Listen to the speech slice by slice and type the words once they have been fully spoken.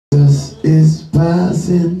is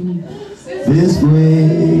passing this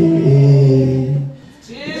way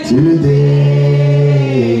today.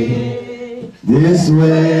 This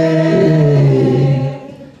way.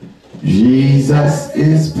 Jesus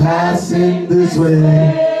is passing this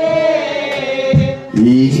way.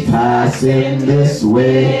 He's passing this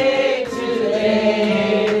way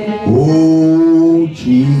today. Oh,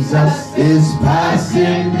 Jesus is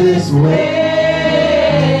passing this way.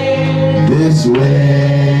 This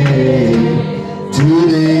way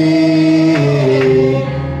today.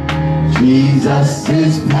 Jesus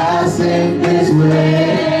is passing this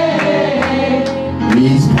way.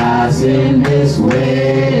 He's passing this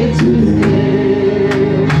way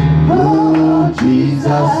today. Oh,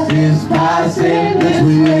 Jesus is passing this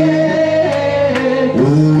way.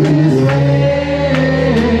 Oh, today.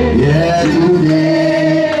 Yeah,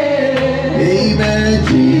 today. Amen.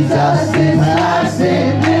 Jesus is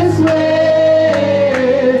passing this way.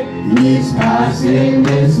 He's passing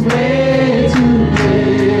this way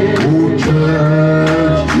today. Oh,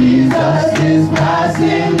 church, Jesus is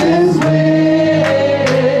passing this way.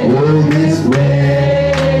 Oh, this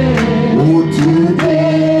way. Oh,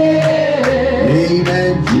 today.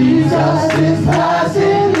 Amen. Jesus is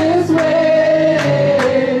passing this way.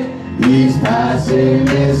 He's passing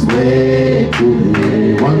this way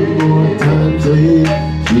today. One more time, say,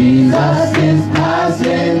 Jesus is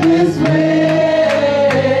passing this way.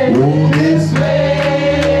 Oh, this way.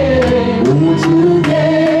 Oh,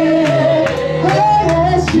 today.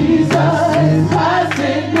 Yes, Jesus is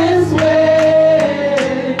passing this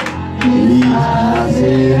way. He's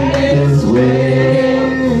passing this way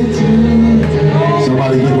today.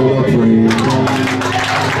 Somebody give him a praise.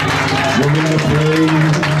 Give him a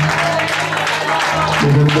praise.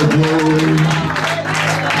 Give him the glory.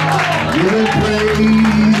 Give him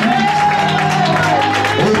praise.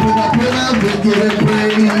 Open up your mouth and give him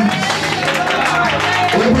praise.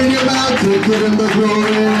 Open your mouth to give him the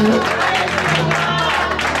glory.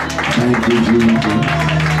 Thank you, Jesus.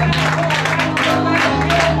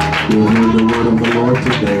 You heard the word of the Lord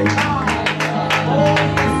today.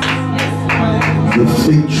 The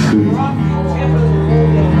fig tree.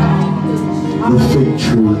 The fig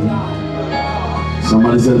tree.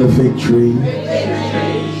 Somebody said the fig tree.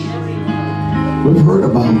 We've heard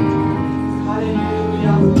about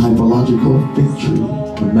the typological fig tree,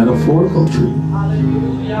 the metaphorical tree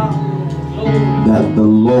that the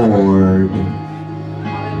Lord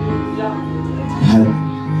had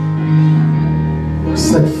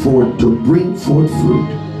set forth to bring forth fruit.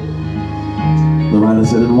 The writer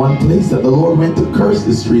said in one place that the Lord went to curse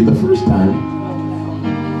this tree the first time,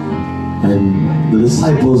 and the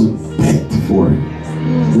disciples begged for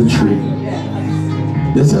the tree.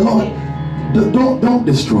 They said, Lord, don't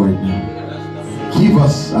destroy it now. Give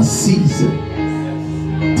us a season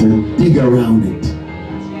to dig around it,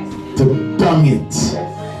 to dung it,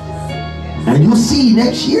 and you'll see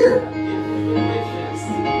next year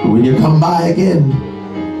when you come by again,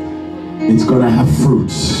 it's gonna have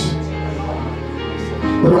fruits.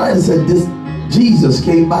 But the writer said this: Jesus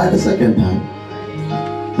came by the second time,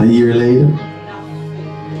 a year later,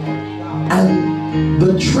 and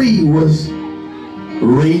the tree was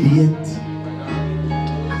radiant,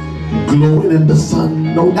 glowing in the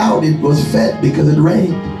sun. No doubt it was fed because it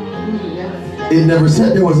rained. It never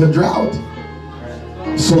said there was a drought.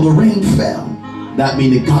 So the rain fell. That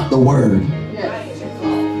means it got the word.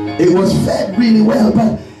 It was fed really well,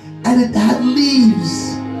 and it had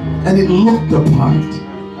leaves, and it looked the part.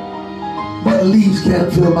 But leaves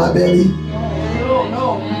can't fill my belly.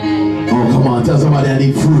 Oh, come on, tell somebody I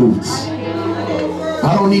need fruits.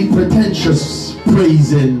 I don't need pretentious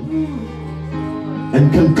praising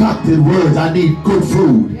and concocted words. I need good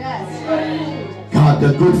food. God,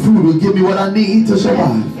 the good food will give me what I need to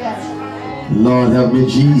survive. Lord help me,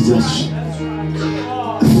 Jesus.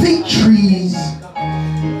 Fig trees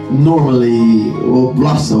normally will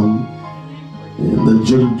blossom in the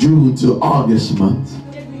June to August month.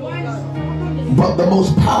 But the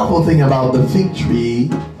most powerful thing about the fig tree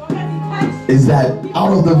is that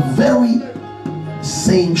out of the very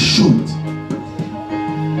same shoot,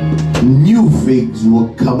 new figs will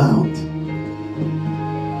come out,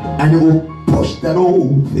 and it will push that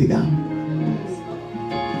old fig out.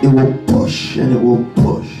 It will push, and it will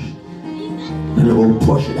push, and it will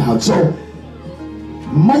push it out. So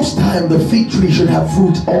most time the fig tree should have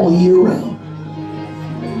fruit all year round.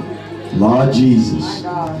 Lord Jesus.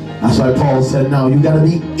 That's why Paul said, now you got to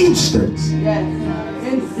be instant.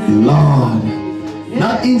 Lord,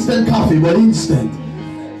 not instant coffee, but instant.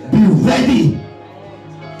 Be ready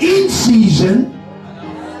in season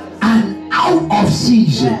and out of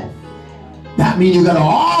season. That means you got to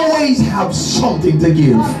always have something to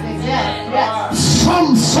give.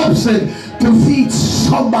 Some substance to feed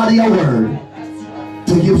somebody a word.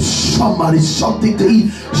 To give somebody something to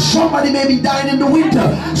eat. Somebody may be dying in the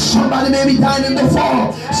winter. Somebody may be dying in the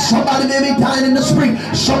fall. Somebody may be dying in the spring.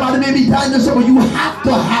 Somebody may be dying in the summer. You have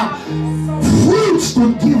to have fruits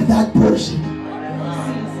to give that person.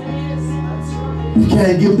 You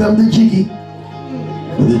can't give them the jiggy.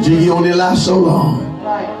 But the jiggy only lasts so long.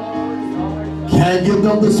 Can't give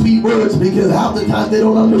them the sweet words because half the time they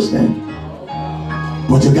don't understand.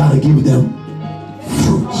 But you gotta give them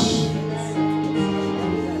fruits.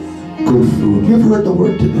 Good fruit. You've heard the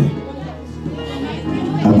word today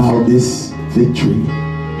about this fig tree.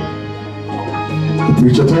 The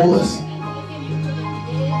preacher told us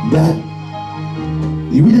that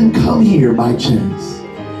we didn't come here by chance.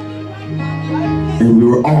 And we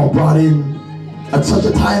were all brought in at such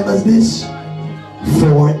a time as this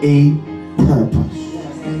for a purpose.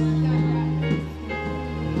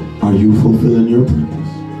 Are you fulfilling your purpose?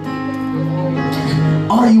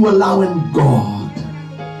 Are you allowing God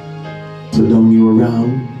to down you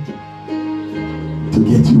around to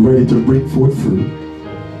get you ready to bring forth fruit?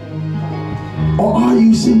 Or are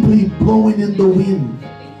you simply blowing in the wind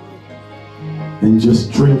and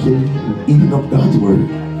just drinking and eating up God's word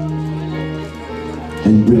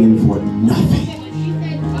and bringing forth nothing?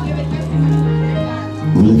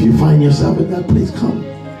 Well, if you find yourself in that place, come.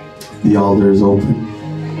 The altar is open.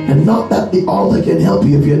 And not that the altar can help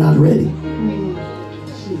you if you're not ready.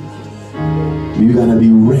 You gotta be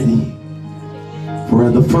ready. For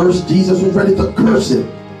at the first, Jesus was ready to curse it.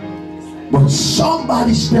 But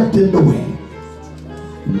somebody stepped in the way.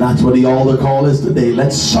 And that's what the altar call is today.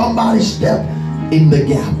 Let somebody step in the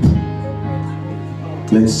gap.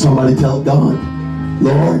 Let somebody tell God,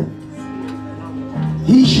 Lord,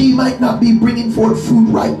 she might not be bringing forth food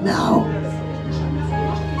right now,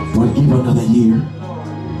 but give another year,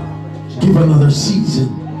 give another season,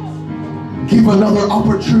 give another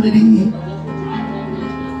opportunity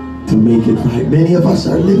to make it right. Many of us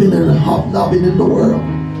are living and hobnobbing in the world,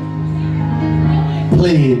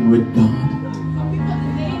 playing with God.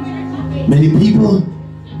 Many people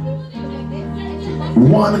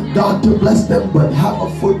want God to bless them but have a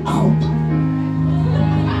foot out.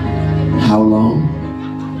 How long?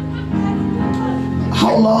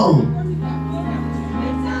 How long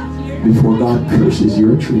before God curses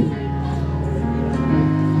your tree?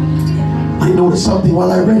 I noticed something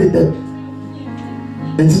while I read it that,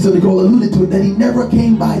 and Sister Nicole alluded to it, that he never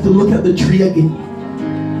came by to look at the tree again.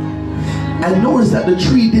 And notice that the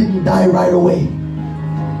tree didn't die right away.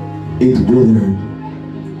 It withered,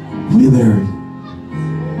 withered,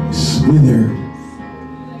 withered,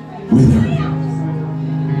 withered.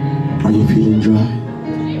 Are you feeling dry?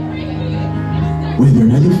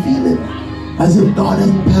 Withered. Are you feeling as if God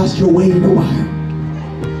hasn't passed your way in a while?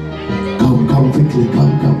 Come, come quickly.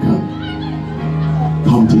 Come, come, come.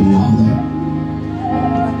 Come to the altar.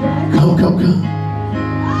 Come, come, come.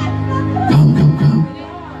 Come, come, come.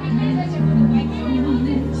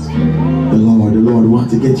 The Lord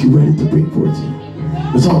wants to get you ready to bring forth you.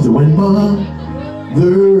 The song says, when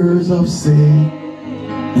mothers of sin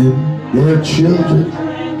and their children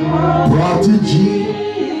brought to Jesus,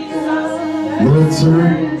 Lord, sir,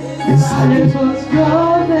 inside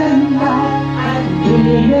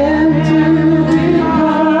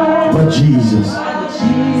but Jesus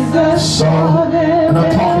saw, and I'm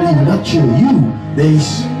talking to you, not you, they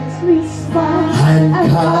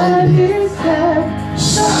mankind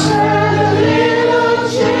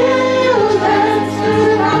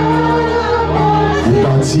and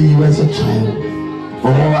God see you as a child,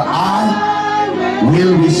 for I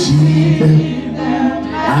will receive them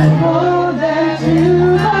and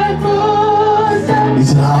he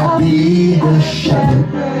said, I'll be the shepherd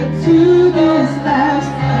to this last,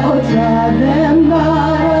 or drive them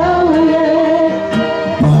not away.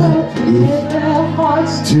 But if their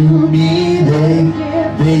hearts to me they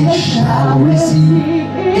shall receive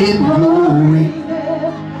in glory.